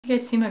You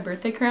guys see my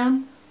birthday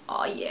crown?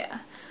 Oh yeah.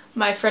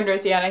 My friend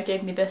Rosianna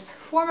gave me this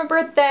for my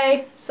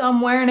birthday, so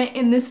I'm wearing it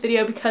in this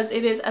video because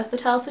it is, as the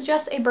title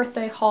suggests, a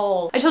birthday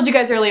haul. I told you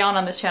guys early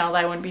on this channel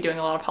that I wouldn't be doing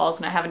a lot of hauls,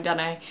 and I haven't done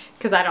any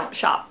because I don't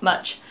shop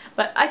much.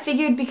 But I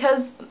figured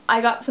because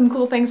I got some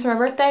cool things for my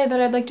birthday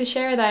that I'd like to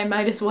share that I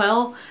might as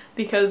well,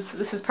 because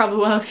this is probably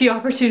one of the few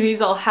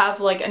opportunities I'll have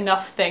like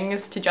enough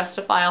things to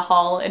justify a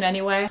haul in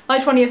any way. My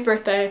 20th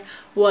birthday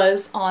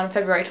was on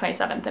February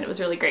 27th and it was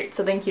really great,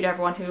 so thank you to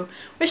everyone who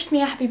wished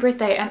me a happy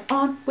birthday, and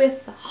on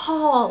with the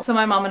haul! So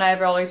my mom and I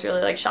have always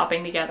really liked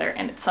shopping together,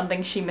 and it's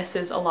something she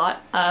misses a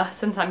lot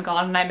since I'm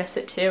gone, and I miss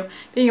it too,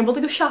 being able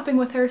to go shopping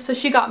with her. So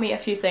she got me a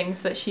few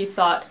things that she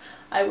thought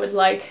I would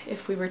like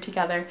if we were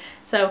together.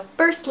 So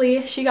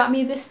firstly, she got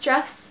me this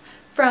dress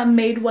from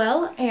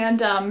Madewell,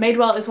 and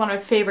Madewell is one of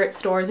my favorite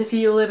stores if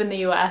you live in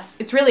the US.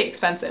 It's really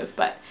expensive,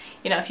 but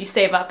you know, if you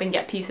save up and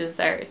get pieces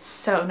there, it's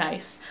so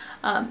nice.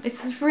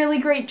 It's this really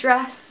great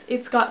dress.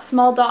 It's got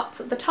small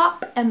dots at the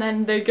top and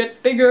then they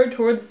get bigger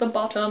towards the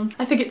bottom.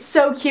 I think it's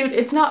so cute.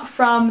 It's not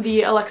from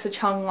the Alexa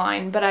Chung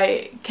line, but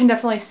I can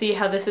definitely see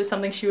how this is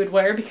something she would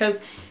wear,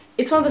 because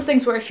it's one of those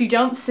things where if you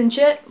don't cinch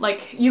it,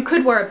 like you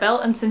could wear a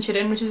belt and cinch it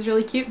in, which is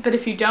really cute, but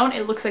if you don't,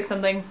 it looks like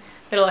something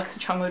that Alexa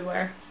Chung would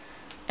wear.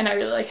 And I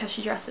really like how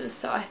she dresses,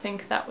 so I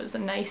think that was a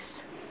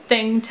nice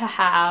thing to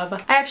have.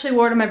 I actually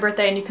wore it on my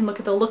birthday, and you can look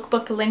at the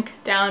lookbook link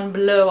down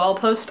below.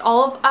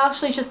 I'll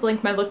actually just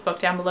link my lookbook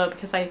down below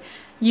because I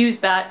use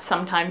that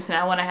sometimes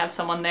now when I have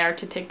someone there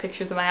to take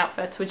pictures of my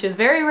outfits, which is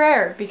very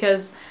rare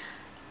because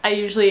I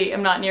usually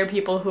am not near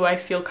people who I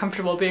feel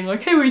comfortable being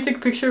like, hey, will you take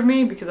a picture of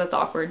me? Because that's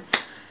awkward.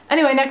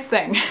 Anyway, next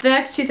thing. The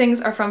next two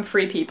things are from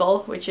Free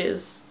People, which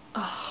is,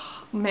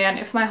 oh man,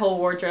 if my whole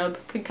wardrobe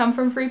could come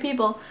from Free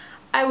People,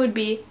 I would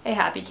be a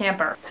happy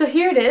camper. So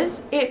here it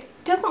is. It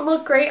doesn't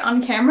look great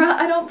on camera,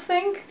 I don't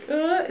think.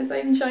 Is that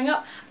even showing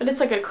up? But it's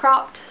like a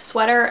cropped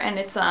sweater, and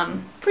it's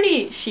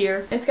pretty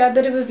sheer. It's got a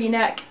bit of a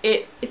v-neck.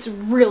 It's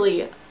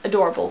really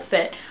adorable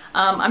fit.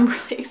 I'm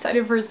really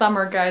excited for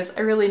summer, guys.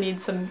 I really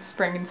need some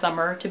spring and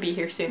summer to be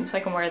here soon so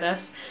I can wear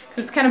this,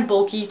 because it's kind of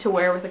bulky to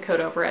wear with a coat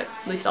over it,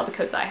 at least all the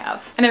coats I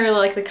have. And I really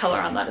like the color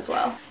on that as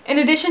well. In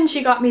addition,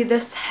 she got me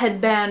this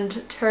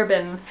headband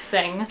turban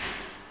thing,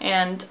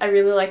 and I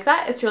really like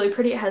that. It's really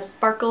pretty. It has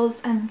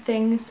sparkles and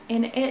things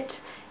in it.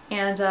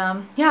 And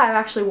yeah, I've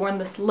actually worn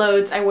this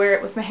loads. I wear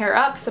it with my hair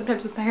up,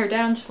 sometimes with my hair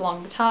down, just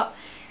along the top.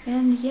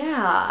 And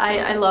yeah,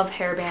 I love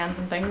hair bands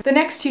and things. The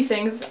next two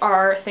things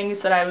are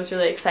things that I was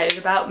really excited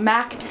about.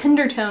 MAC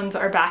Tendertones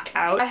are back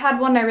out. I had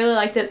one, I really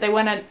liked it.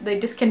 They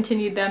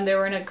discontinued them. They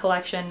were in a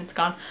collection, it's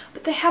gone.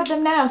 But they have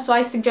them now, so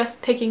I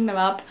suggest picking them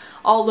up.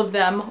 All of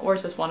them, or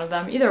just one of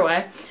them, either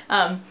way.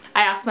 I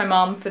asked my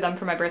mom for them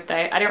for my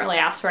birthday. I didn't really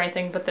ask for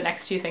anything but the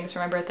next two things for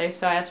my birthday,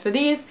 so I asked for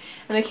these.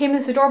 And they came in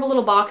this adorable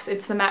little box.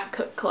 It's the MAC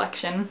Cook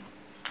collection.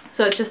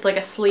 So it's just like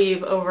a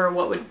sleeve over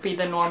what would be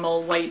the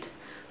normal white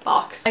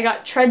box. I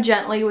got Tread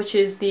Gently, which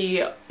is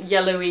the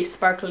yellowy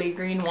sparkly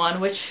green one,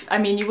 which I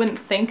mean you wouldn't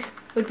think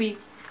would be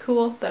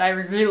cool, but I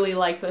really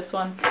like this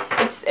one.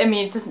 I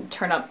mean it doesn't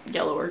turn up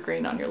yellow or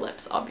green on your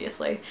lips,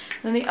 obviously. And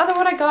then the other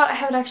one I got, I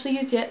haven't actually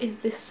used yet, is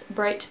this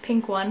bright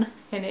pink one,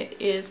 and it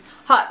is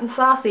Hot and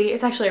Saucy.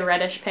 It's actually a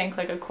reddish pink,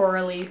 like a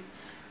corally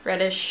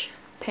reddish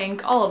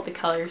pink, all of the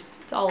colors,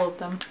 it's all of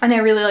them. And I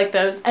really like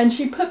those, and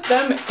she put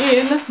them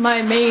in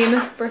my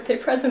main birthday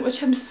present,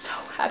 which I'm so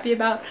happy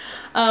about.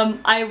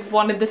 I've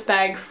wanted this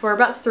bag for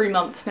about 3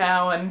 months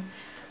now, and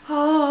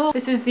oh,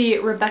 this is the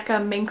Rebecca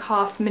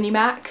Minkoff Mini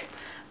Mac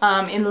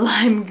in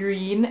lime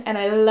green, and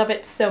I love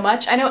it so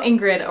much. I know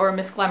Ingrid, or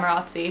Miss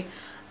Glamorazzi,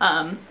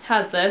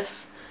 has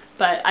this,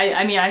 but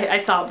I mean I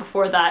saw it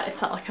before that.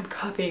 It's not like I'm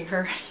copying her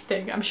or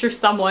anything. I'm sure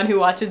someone who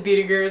watches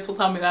Beauty Gurus will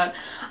tell me that.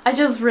 I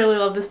just really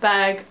love this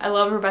bag. I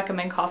love Rebecca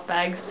Minkoff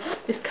bags.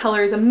 This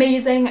color is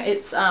amazing.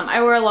 It's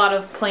I wear a lot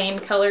of plain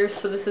colors,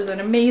 so this is an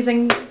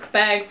amazing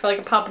bag for like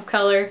a pop of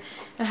color.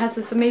 It has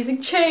this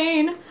amazing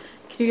chain.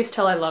 Can you guys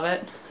tell I love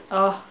it?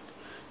 Oh.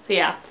 So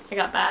yeah, I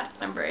got that.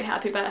 I'm very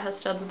happy about it. It has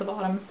studs at the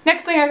bottom.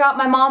 Next thing I got,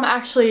 my mom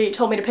actually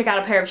told me to pick out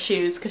a pair of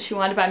shoes because she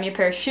wanted to buy me a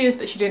pair of shoes,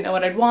 but she didn't know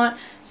what I'd want.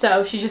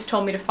 So she just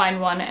told me to find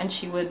one, and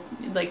she would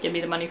like give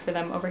me the money for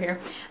them over here.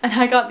 And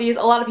I got these.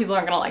 A lot of people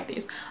aren't gonna like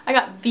these. I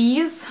got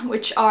these,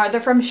 which are,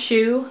 they're from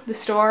Schuh, the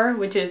store,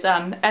 which is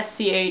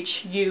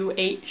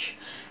SCHUH.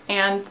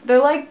 And they're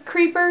like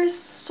creepers,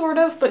 sort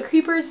of, but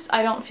creepers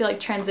I don't feel like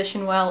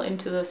transition well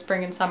into the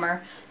spring and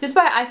summer. Just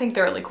by, I think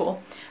they're really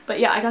cool. But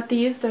yeah, I got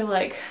these. They're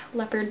like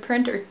leopard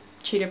print or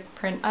cheetah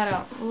print. I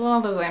don't know,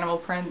 all those animal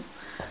prints.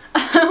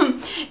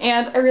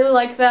 And I really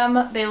like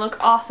them. They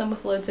look awesome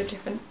with loads of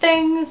different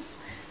things.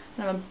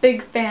 And I'm a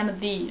big fan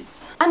of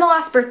these. And the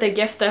last birthday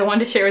gift that I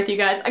wanted to share with you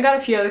guys, I got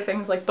a few other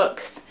things like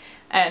books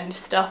and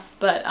stuff,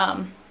 but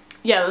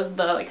yeah, those are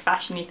the like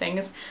fashion-y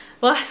things.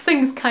 The last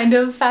thing's kind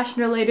of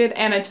fashion related,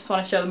 and I just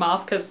want to show them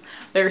off because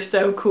they're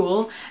so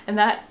cool. And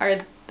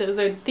those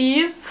are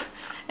these.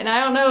 And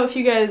I don't know if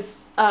you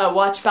guys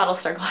watch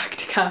Battlestar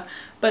Galactica,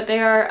 but they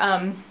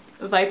are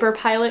Viper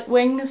pilot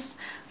wings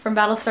from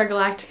Battlestar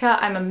Galactica.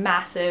 I'm a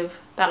massive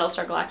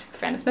Battlestar Galactica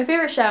fan. It's my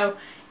favorite show,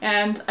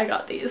 and I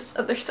got these.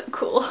 Oh, they're so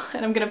cool,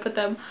 and I'm gonna put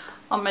them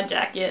on my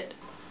jacket,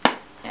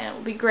 and it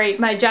will be great.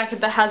 My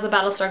jacket that has the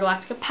Battlestar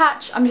Galactica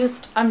patch.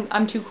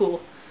 I'm too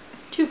cool.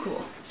 Too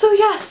cool. So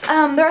yes,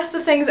 the rest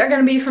of the things are going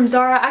to be from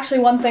Zara. Actually,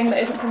 one thing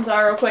that isn't from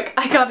Zara real quick,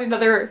 I got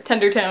another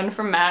Tender Tone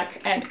from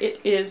MAC, and it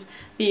is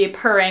the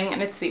Purring,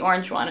 and it's the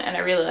orange one, and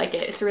I really like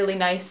it. It's really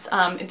nice.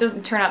 It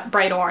doesn't turn out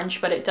bright orange,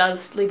 but it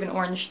does leave an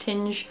orange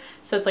tinge,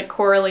 so it's like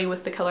corally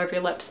with the color of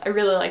your lips. I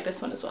really like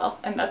this one as well,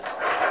 and that's,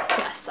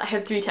 yes, I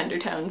have 3 Tender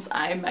Tones.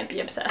 I might be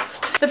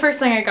obsessed. The first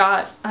thing I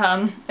got,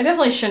 I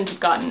definitely shouldn't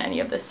have gotten any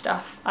of this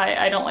stuff.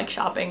 I don't like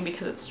shopping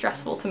because it's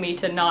stressful to me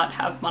to not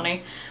have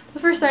money. The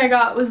first thing I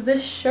got was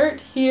this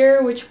shirt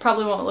here, which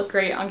probably won't look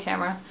great on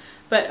camera,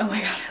 but oh my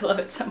god, I love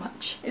it so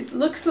much. It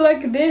looks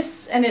like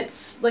this, and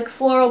it's like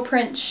floral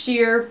print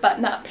sheer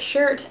button-up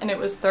shirt, and it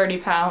was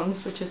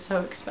 £30, which is so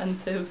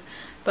expensive,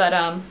 but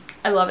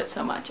I love it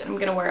so much, and I'm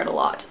gonna wear it a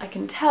lot. I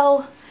can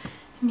tell.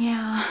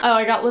 Yeah. Oh,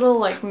 I got little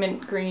like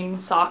mint green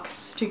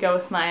socks to go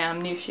with my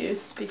new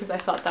shoes because I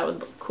thought that would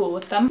look cool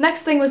with them.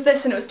 Next thing was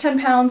this, and it was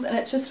 £10, and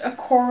it's just a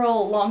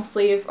coral long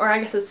sleeve, or I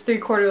guess it's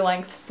 3/4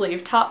 length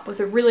sleeve top with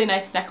a really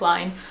nice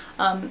neckline.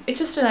 It's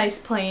just a nice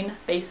plain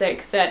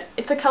basic that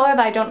it's a color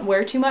that I don't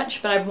wear too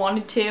much, but I've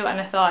wanted to,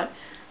 and I thought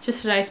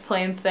just a nice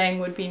plain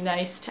thing would be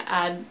nice to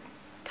add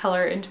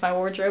color into my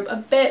wardrobe a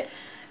bit.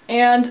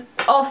 And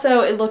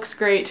also it looks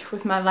great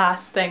with my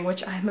last thing,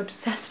 which I'm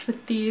obsessed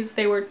with these.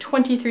 They were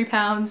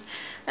 £23,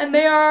 and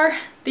they are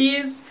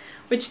these,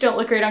 which don't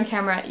look great on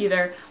camera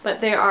either, but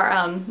they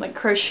are like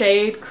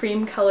crocheted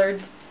cream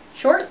colored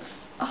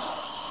shorts.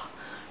 Oh,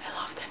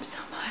 I love them so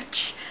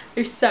much.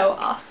 They're so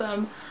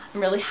awesome. I'm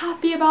really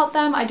happy about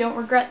them. I don't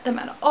regret them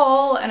at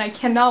all, and I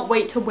cannot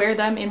wait to wear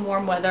them in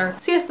warm weather.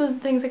 So yes, those are the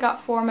things I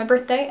got for my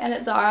birthday and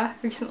at Zara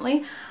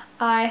recently.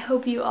 I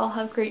hope you all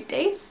have great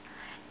days.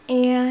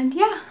 And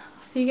yeah,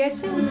 I'll see you guys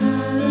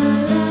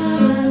soon.